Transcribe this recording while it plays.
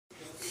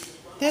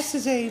This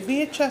is a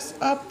VHS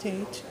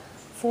update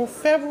for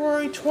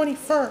February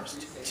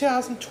 21st,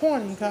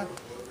 2020. Got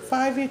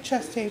 5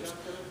 VHS tapes,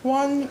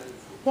 one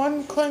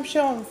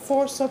clamshell and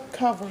 4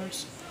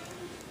 subcovers.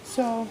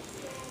 So,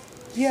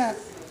 yeah.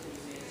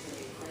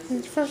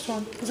 The first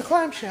one is a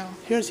clamshell.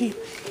 Here's the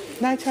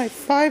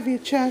 1995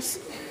 VHS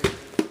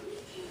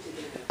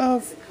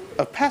of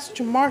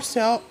Passenger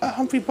Marcel, a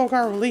Humphrey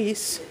Bogart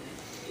release.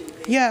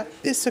 Yeah,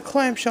 it's a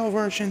clamshell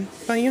version,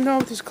 but you know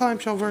this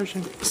clamshell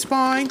version.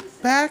 Spine,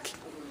 back.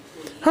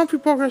 Humphrey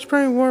Bogart's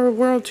Spring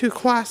World II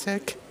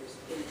classic.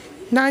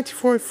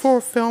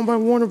 1944 film by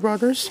Warner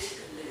Brothers.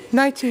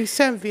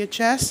 1987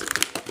 VHS.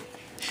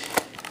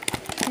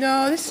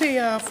 No, this is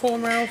a full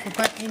metal for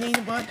butt eating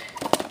the butt.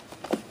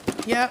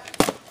 Yep.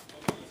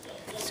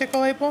 Sticker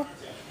label.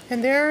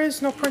 And there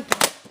is no printing.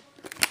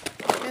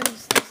 And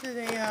this is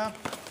a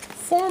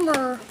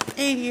former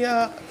 80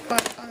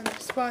 but on the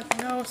spot,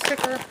 no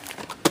sticker.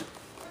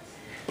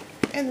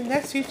 And the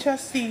next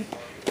VHS, the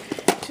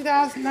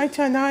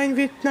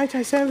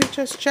 1997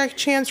 VHS Jack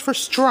Chance for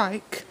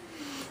Strike.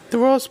 The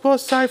world's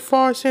supposed to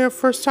far say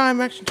first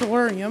time action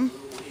delirium.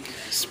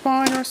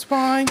 Spine,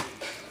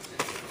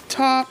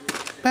 top,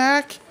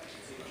 back.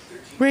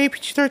 Rated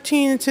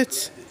PG-13,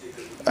 it's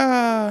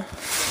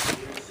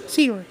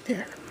see right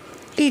there.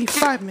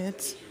 85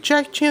 minutes.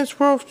 Jack Chance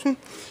World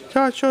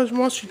shows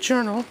Wall Street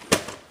Journal.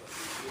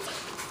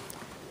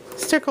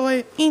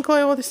 Sticker ink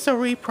label, this is a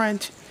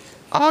reprint.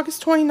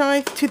 August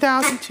 29th,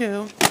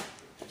 2002.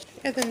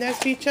 And the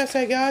next VHS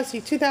I got is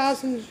the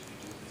 2000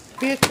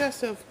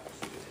 VHS of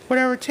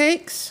Whatever It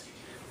Takes,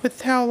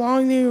 with How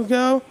Long They Will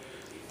Go.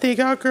 They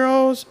Got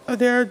Girls of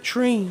Their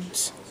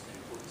Dreams.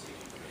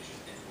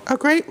 A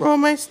great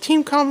romance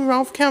team comedy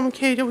Ralph Cameron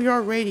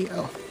KWR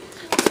radio.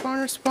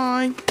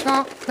 Spine,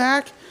 top,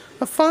 back.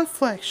 A fun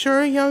flick,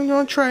 sure,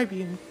 Young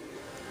Tribune.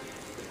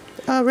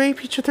 Rated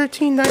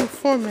PG-13,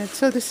 94 minutes.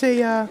 So this is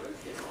a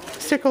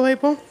sticker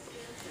label.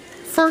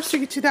 First, you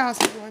get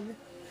 2001.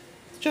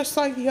 Just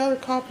like the other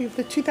copy of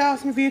the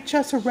 2000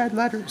 VHS of Red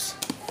Letters.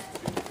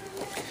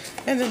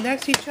 And the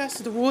next VHS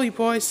is the Woolly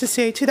Boys, to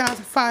say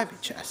 2005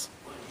 VHS.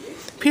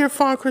 Peter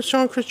Fonda, Chris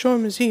Jones,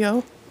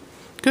 Mazzio.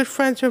 Good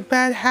Friends with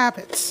Bad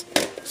Habits.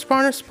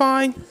 Spine,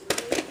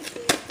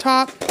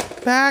 top,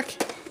 back.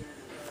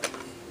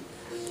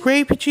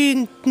 Rated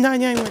PG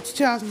 99 minutes,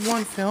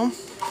 2001 film.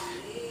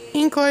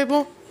 Ink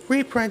label,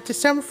 reprint,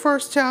 December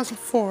 1st,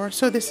 2004.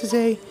 So this is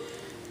a,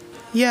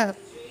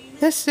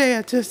 this is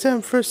a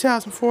December 1st,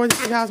 2004, this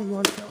is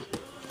 2001 film.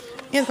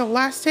 And the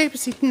last tape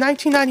is the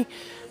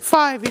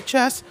 1995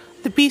 VHS,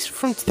 The Beast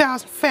from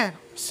 2000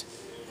 Phantoms.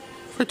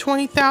 For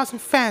 20,000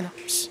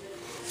 Phantoms.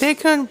 They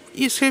couldn't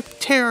escape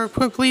terror,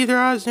 couldn't believe their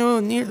eyes,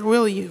 neither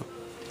will you.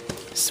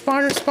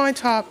 Spine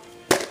top,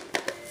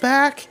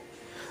 back.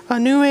 A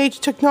new age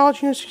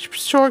technology in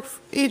historic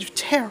age of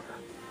terror.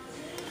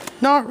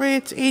 Not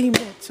rated to 80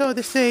 minutes. So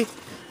this is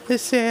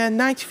a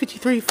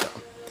 1953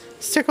 film.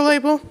 Sticker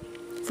label,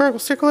 vertical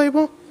sticker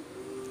label,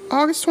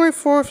 August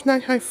 24th,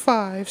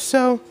 1995.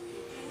 So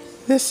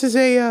this is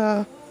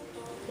a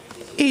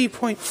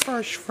 80-point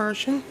first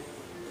version.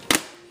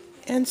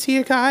 And see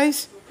you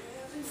guys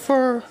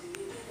for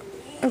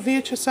a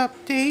VHS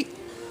update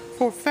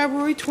for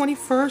February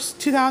 21st,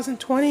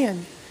 2020.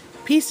 And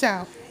peace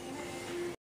out.